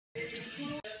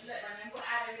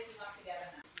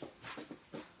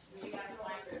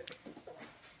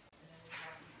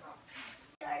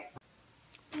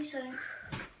say?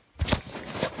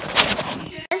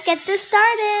 Let's get this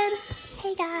started.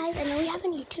 Hey guys, I know we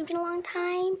haven't YouTubed in a long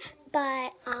time,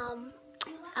 but I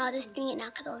was just doing it now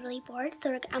because I was really bored.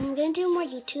 So I'm gonna do more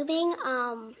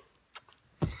YouTubing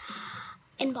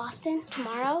in Boston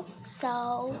tomorrow.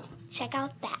 So check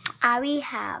out that. I already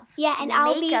have. Yeah, and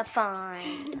I'll be. Makeup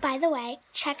on. By the way,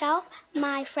 check out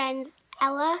my friends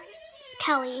Ella,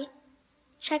 Kelly.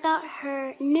 Check out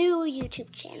her new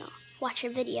YouTube channel. Watch her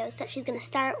videos that she's gonna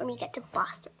start when we get to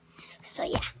Boston. So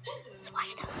yeah, let's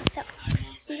watch that one.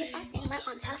 So we are in my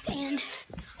aunt's house, and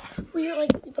we were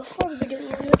like, before we were doing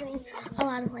it, we were doing a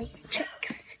lot of like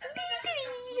tricks.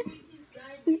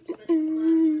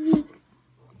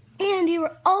 And we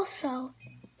were also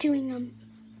doing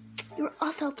we were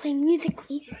also playing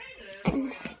Musical.ly,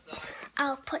 and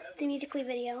I'll put the Musical.ly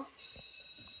video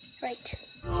right.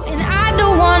 And I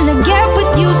don't wanna get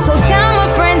with you, so tell my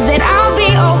friends that I'll be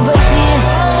over here.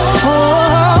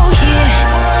 Oh yeah,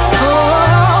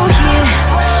 oh yeah,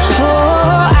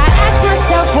 oh. I ask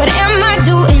myself, what am I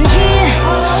doing here?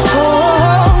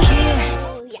 Oh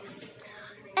yeah. Yeah.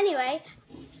 Anyway,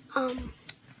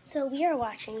 so we are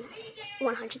watching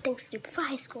 100 Things to Do Before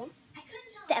High School,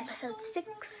 the episode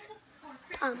 6,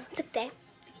 sick day.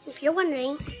 If you're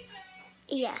wondering,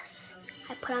 yes,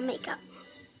 I put on makeup.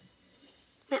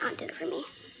 My aunt did it for me.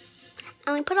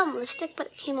 I only put on lipstick, but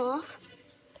it came off.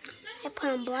 I put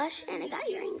on blush, and I got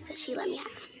earrings that she let me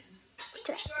have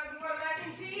today.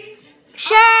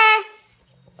 Sure!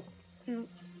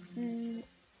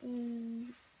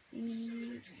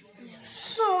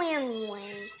 So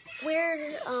anyway,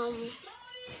 we're, oh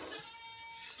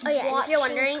yeah, and if you're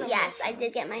wondering, yes, I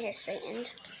did get my hair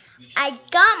straightened. I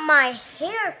got my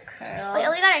hair curled. We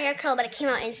only got our hair curled, but it came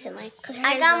out instantly.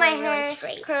 I got my really hair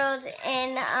straight. curled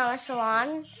in a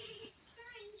salon,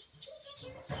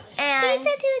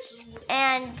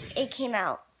 and it came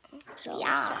out. So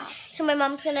yeah. So my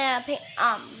mom's gonna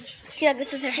See, like,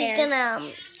 this is her she's hair.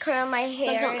 gonna curl my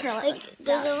hair. don't curl it like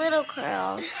there's a little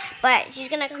curl, but she's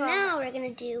gonna So curl. now we're gonna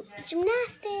do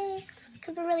gymnastics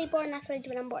because we're really bored, and that's what I do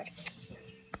when I'm bored.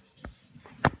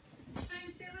 How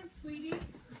you feeling, sweetie?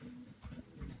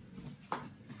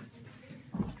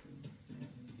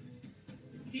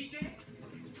 CJ?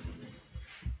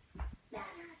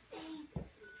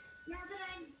 Now that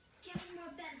I'm getting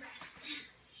more bed rest.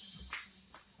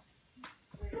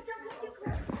 But don't get too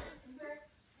close.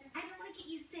 I don't want to get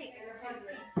you sick.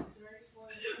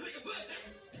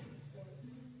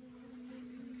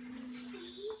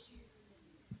 See?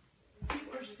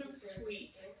 You are so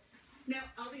sweet. Now,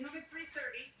 I'll be home at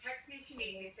 3:30. Text me if you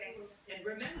need anything. And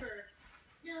remember,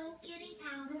 No getting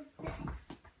out of bed.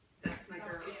 that's my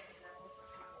girl.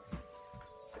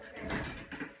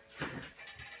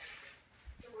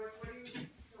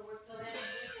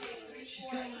 She's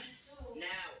gone. Now,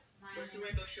 where's the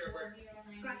rainbow sherbet?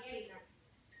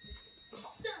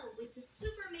 So, with the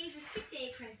super major sick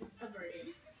day crisis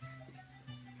averted,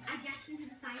 I dashed into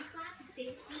the science lab to save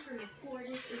a seat for my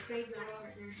gorgeous 8th grade lab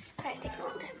partner. Try to take a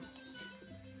long time.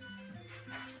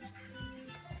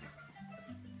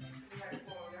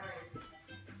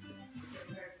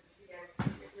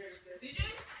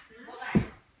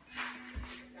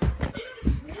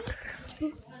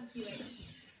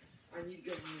 I need to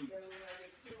go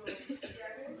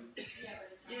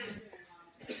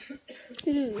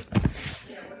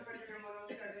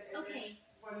Okay,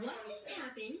 what just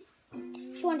happened?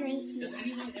 If you're wondering, yes, I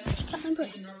had to take out my broom.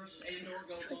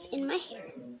 It was in my hair.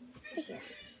 Right here.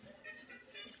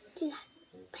 Do not.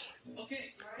 My hair.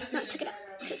 No, I took it out.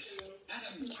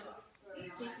 Yeah.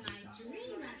 With my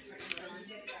dream lab partner gone,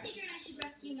 I figured I should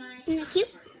rescue my... Isn't that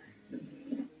cute?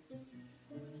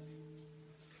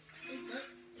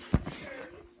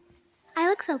 I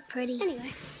look so pretty.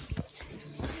 Anyway.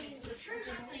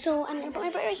 So I'm gonna put my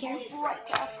butt right here.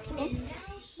 Okay.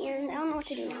 And I don't know what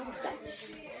to do now, so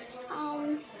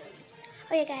oh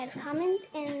yeah guys, comment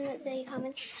in the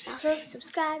comments. Also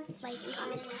subscribe, like, and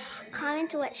comment.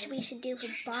 Comment what we should do for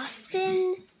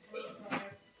Boston.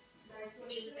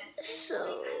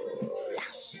 So yeah.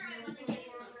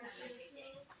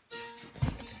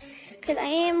 Cause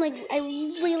I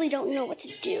really don't know what to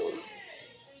do.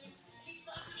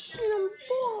 And I'm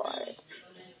bored.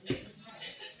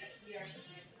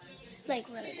 Like,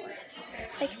 really bored.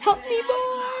 Like, help me,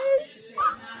 bored!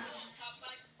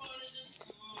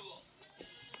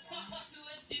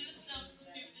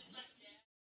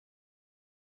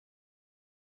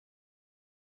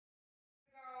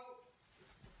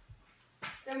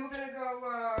 Then we're gonna go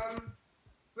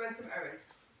run some errands.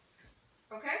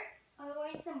 Okay? Are we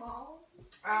going to the mall?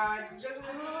 Just a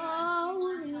little. Oh,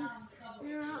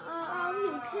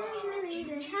 you can believe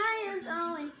it. I am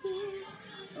going here.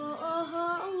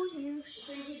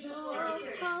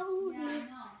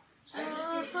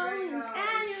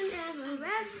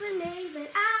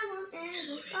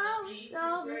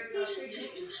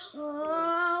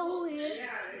 Oh, yeah.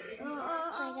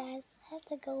 Hi guys, I have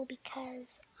to go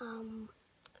because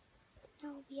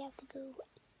now we have to go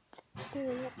and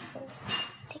then we have to go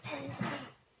take care of them.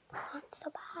 So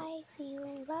bye. See you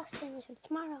in Boston, which is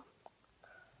tomorrow.